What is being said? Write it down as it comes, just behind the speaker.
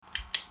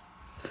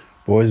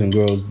Boys and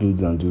girls,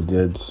 dudes and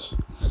dudettes,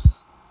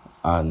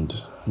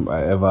 and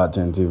my ever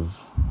attentive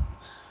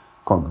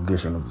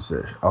congregation of the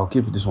search. I'll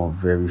keep this one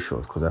very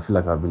short because I feel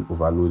like I've been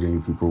overloading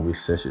you people with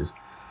searches,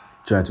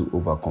 trying to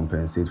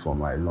overcompensate for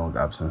my long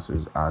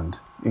absences and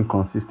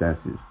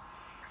inconsistencies.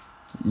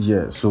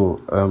 Yeah,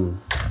 so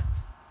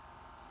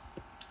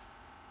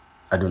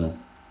I don't know.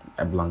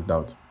 I blanked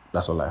out.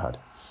 That's all I had.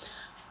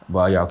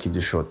 But yeah, I'll keep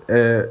this short.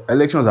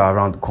 Elections are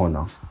around the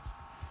corner,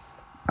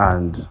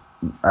 and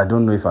I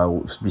don't know if I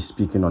will be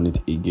speaking on it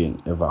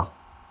again ever.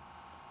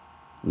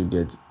 You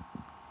get,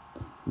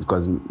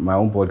 because my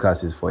own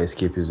podcast is for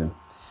escapism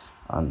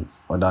and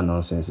other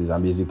nonsenses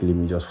and basically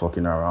me just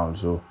fucking around.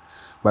 So,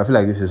 but I feel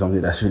like this is something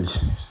that's really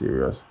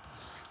serious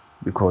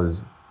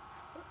because,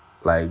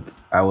 like,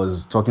 I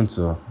was talking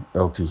to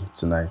LP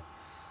tonight,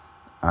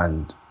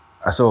 and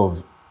I sort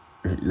of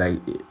like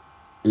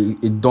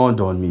it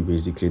dawned on me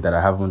basically that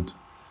I haven't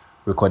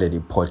recorded a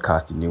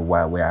podcast in a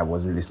while where I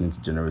wasn't listening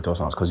to generator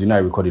sounds, because I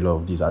record a lot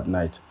of these at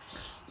night.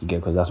 You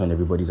get, because that's when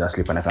everybody's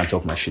asleep and I can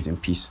talk my shit in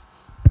peace.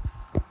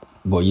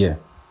 But yeah,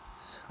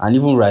 and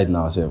even right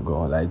now,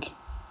 like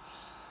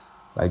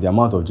the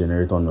amount of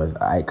generator noise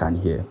I can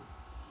hear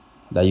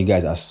that you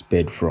guys are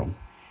spared from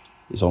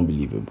is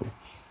unbelievable.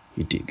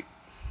 You dig?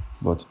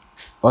 But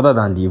other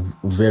than the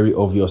very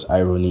obvious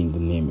irony in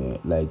the name,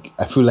 like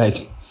I feel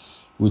like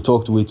we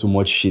talked way too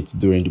much shit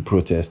during the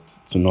protests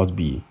to not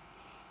be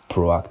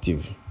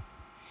proactive,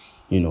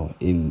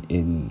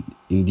 in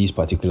these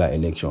particular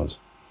elections.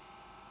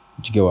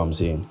 Do you get what I'm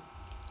saying?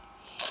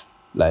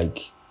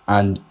 Like,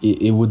 and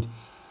it would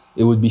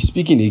be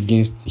speaking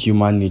against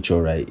human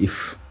nature, right?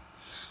 If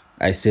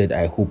I said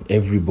I hope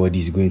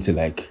everybody's going to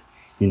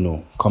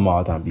come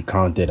out and be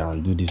counted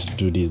and do this.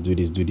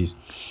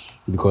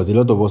 Because a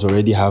lot of us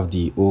already have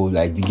the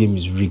game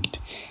is rigged.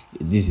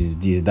 This is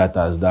this, that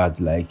as that,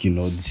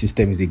 the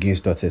system is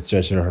against us,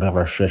 etc.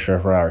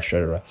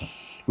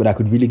 But I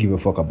could really give a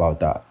fuck about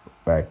that,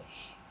 right?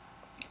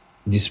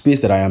 The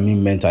space that I am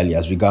in mentally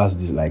as regards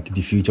this,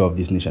 the future of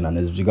this nation and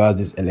as regards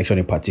this election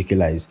in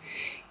particular is,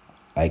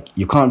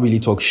 you can't really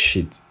talk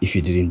shit if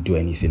you didn't do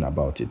anything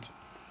about it.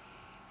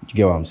 You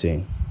get what I'm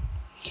saying?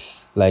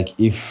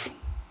 If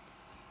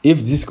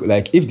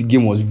the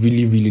game was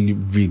really, really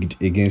rigged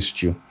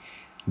against you,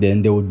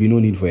 then there would be no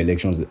need for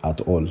elections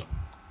at all.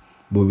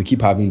 But we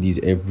keep having these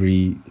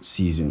every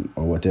season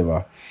or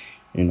whatever,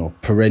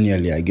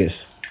 perennially, I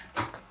guess.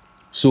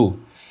 So,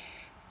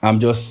 I'm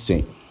just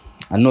saying,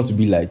 and not to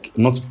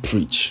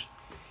preach,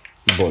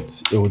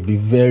 but it would be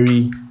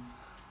very,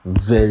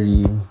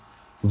 very,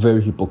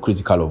 very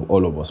hypocritical of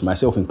all of us,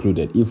 myself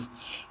included,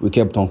 if we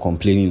kept on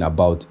complaining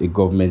about a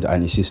government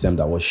and a system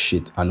that was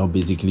shit and not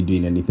basically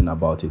doing anything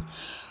about it,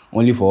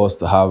 only for us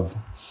to have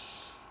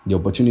the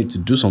opportunity to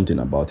do something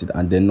about it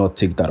and then not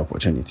take that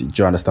opportunity.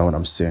 Do you understand what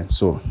I'm saying?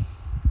 So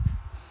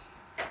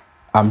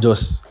I'm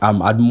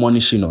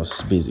admonishing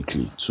us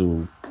basically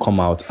to come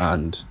out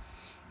and,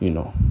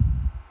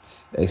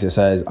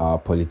 exercise our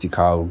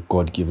political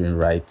God-given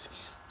right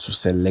to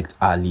select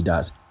our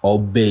leaders,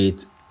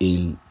 albeit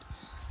in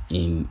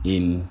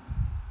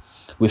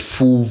with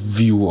full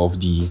view of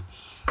the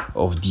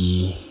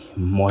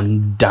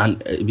mundane,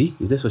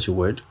 is there such a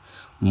word?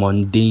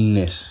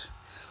 Mundaneness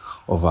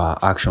of our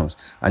actions.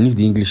 And if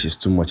the English is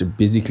too much,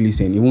 basically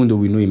saying, even though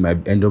we know it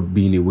might end up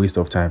being a waste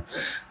of time,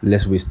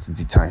 let's waste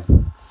the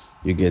time.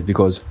 You get?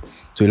 Because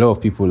to a lot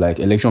of people,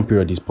 election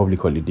period is public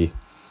holiday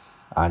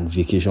and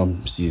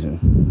vacation season.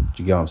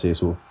 Do you get what I'm saying?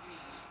 So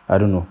I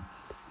don't know.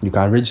 You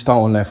can register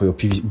online for your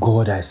PVC.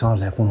 God, I sound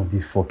like one of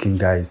these fucking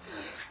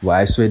guys. But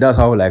I swear that's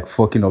how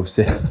fucking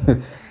upset.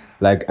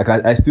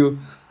 I still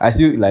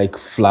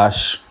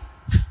flash.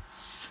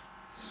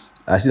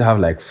 I still have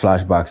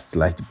flashbacks to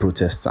the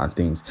protests and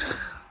things.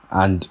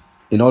 And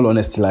in all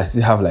honesty, I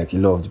still have a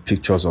lot of the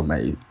pictures on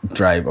my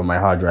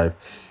hard drive.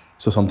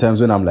 So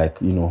sometimes when I'm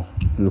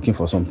looking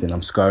for something,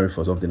 I'm scouring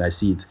for something, I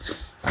see it.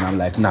 And I'm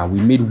like, nah,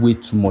 we made way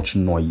too much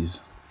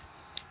noise.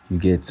 You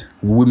get?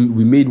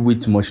 We made way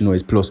too much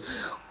noise. Plus,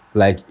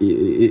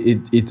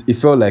 it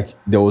felt like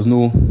there was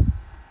no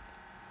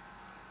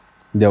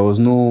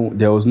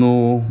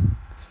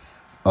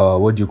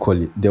what do you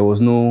call it? There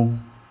was no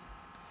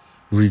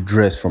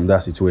redress from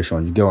that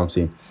situation. You get what I'm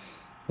saying?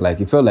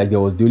 It felt like the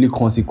only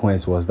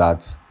consequence was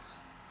that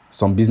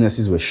some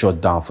businesses were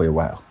shut down for a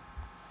while.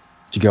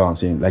 Do you get what I'm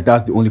saying?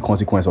 That's the only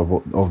consequence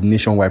of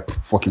nationwide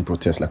fucking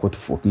protests. What the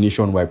fuck?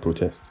 Nationwide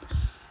protests.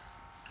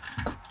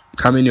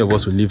 How many of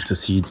us will live to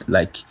see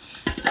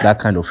that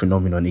kind of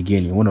phenomenon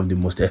again in one of the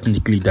most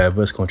ethnically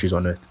diverse countries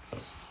on earth?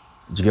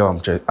 Do you get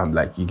what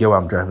you get what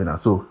I'm driving at?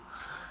 So,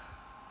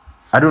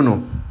 I don't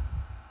know.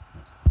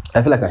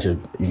 I feel like I should,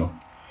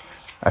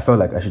 I felt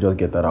like I should just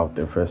get that out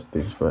there. First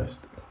things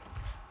first.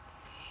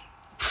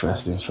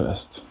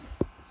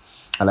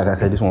 And like I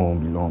said, this one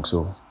won't be long,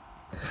 so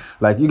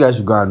you guys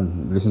should go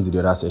and listen to the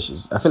other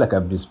sessions. I feel like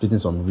I've been spitting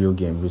some real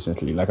game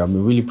recently. I've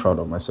been really proud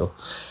of myself.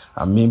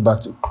 I'm being back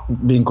to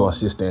being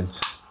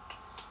consistent.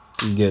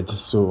 You get?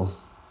 So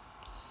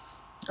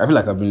I feel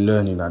like I've been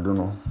learning. I don't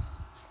know.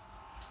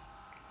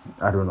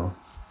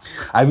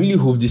 I really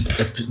hope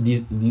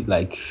this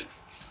like,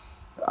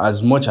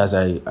 as much as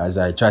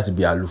I try to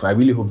be aloof, I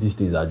really hope these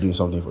things are doing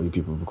something for you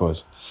people,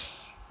 because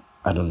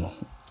I don't know.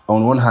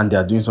 On one hand, they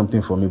are doing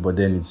something for me, but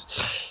then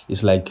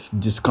it's like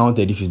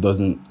discounted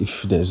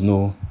if there's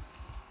no.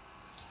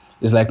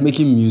 It's like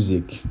making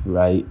music,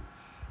 right?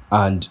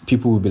 And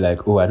people will be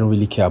like, "Oh, I don't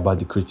really care about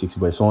the critics,"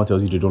 but if someone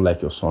tells you they don't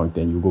like your song,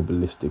 then you go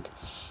ballistic.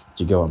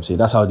 Do you get what I'm saying?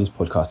 That's how this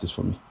podcast is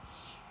for me,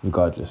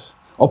 regardless.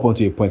 Up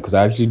until a point, because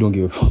I actually don't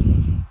give a fuck.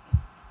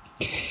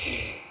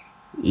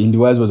 In the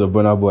wise words of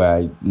Burna Boy,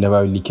 I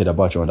never really cared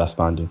about your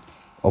understanding.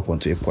 Up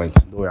until a point.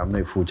 Don't worry, I'm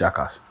not a full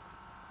jackass.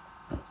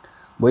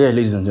 But yeah,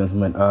 ladies and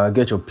gentlemen,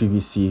 get your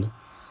PVC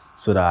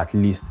so that at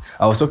least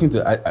I was talking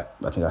to I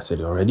think I said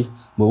it already.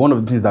 But one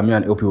of the things that me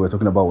and LP were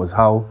talking about was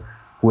how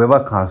whoever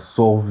can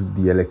solve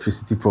the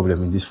electricity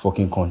problem in this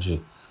fucking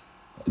country,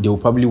 they will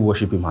probably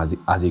worship him as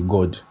a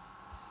god.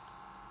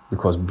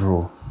 Because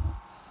bro,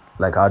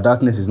 like, our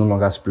darkness is no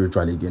longer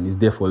spiritual again. It's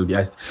there for the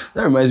eyes.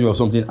 That reminds me of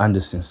something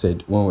Anderson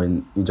said when we were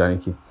in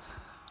Janiki.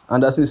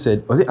 Anderson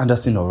said, was it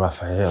Anderson or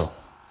Raphael?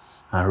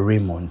 And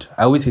Raymond.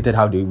 I always hated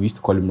how we used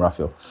to call him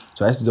Raphael.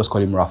 So I used to just call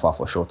him Rafa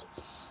for short.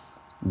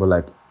 But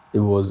like,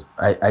 it was,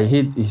 I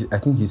think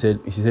he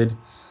said,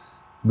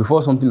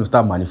 before something will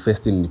start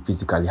manifesting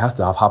physically, it has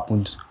to have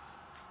happened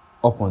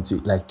up onto,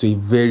 like, to a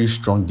very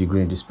strong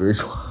degree in the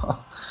spiritual.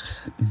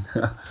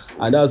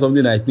 And that's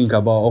something I think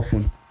about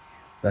often.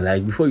 But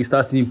like, before you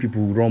start seeing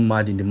people run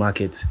mad in the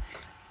market,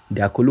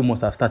 their kolo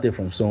must have started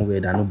from somewhere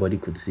that nobody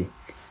could see.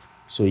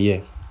 So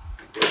yeah.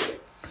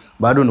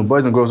 But I don't know,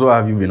 boys and girls, what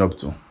have you been up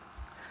to?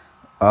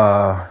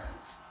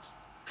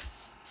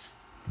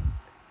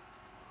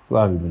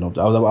 What have you been up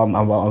to? I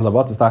was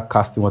about to start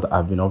casting what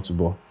I've been up to,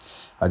 but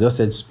I just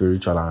said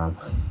spiritual, and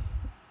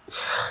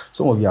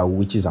some of you are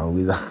witches and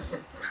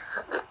wizards.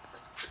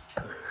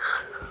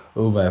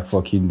 Oh my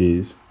fucking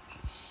days.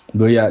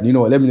 But yeah, you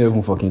know what? Let me not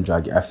even fucking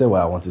drag it. I've said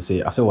what I want to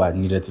say. I've said what I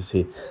needed to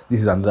say. This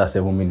is another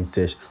 7-minute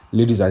session.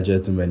 Ladies and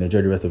gentlemen,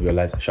 enjoy the rest of your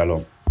lives.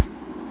 Shalom.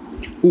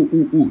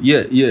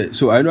 Yeah.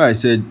 So I know I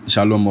said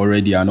shalom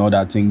already and all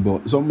that thing,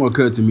 but something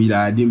occurred to me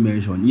that I didn't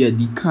mention. Yeah,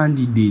 the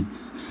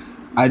candidates.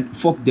 I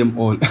fuck them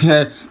all.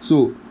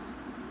 So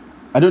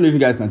I don't know if you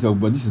guys can tell,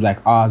 but this is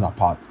like hours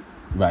apart,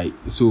 right?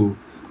 So,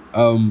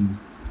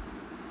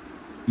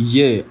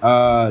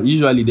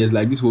 usually there's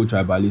like this whole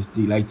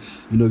tribalistic, like,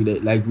 you know,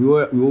 like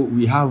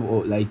we have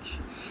like,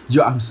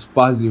 yo, I'm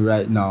spazzing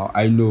right now.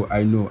 I know,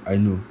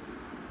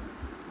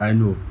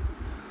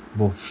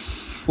 but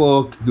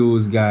fuck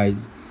those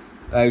guys.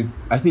 Like,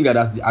 I think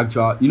that's the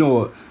actual, you know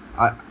what,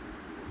 I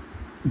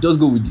just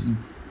go with,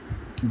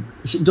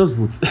 just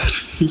vote.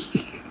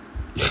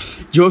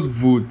 Just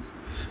vote.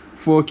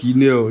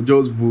 Fucking hell,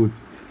 just vote.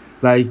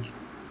 Like,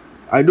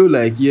 I know,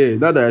 like, yeah,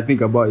 now that I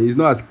think about it, it's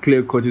not as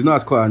clear cut, it's not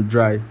as cut and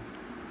dry,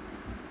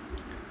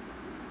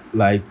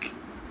 like,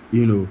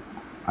 you know,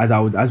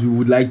 as we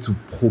would like to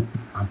hope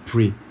and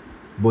pray.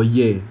 But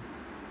yeah,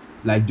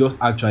 like,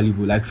 just actually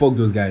vote. Like, fuck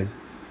those guys.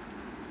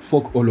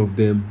 Fuck all of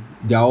them.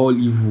 They are all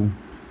evil.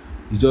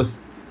 It's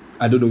just,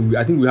 I don't know.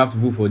 I think we have to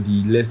vote for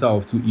the lesser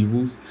of two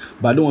evils.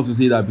 But I don't want to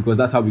say that, because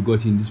that's how we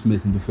got in this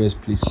mess in the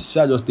first place. You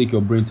should just take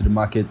your brain to the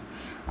market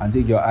and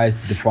take your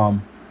eyes to the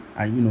farm,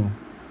 and, you know,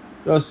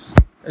 just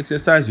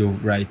exercise your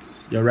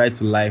rights. Your right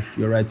to life.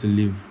 Your right to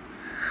live.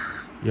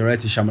 Your right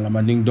to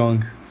shamalama ding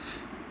dong.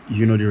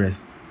 You know the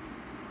rest.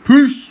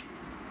 Peace.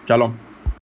 Shalom.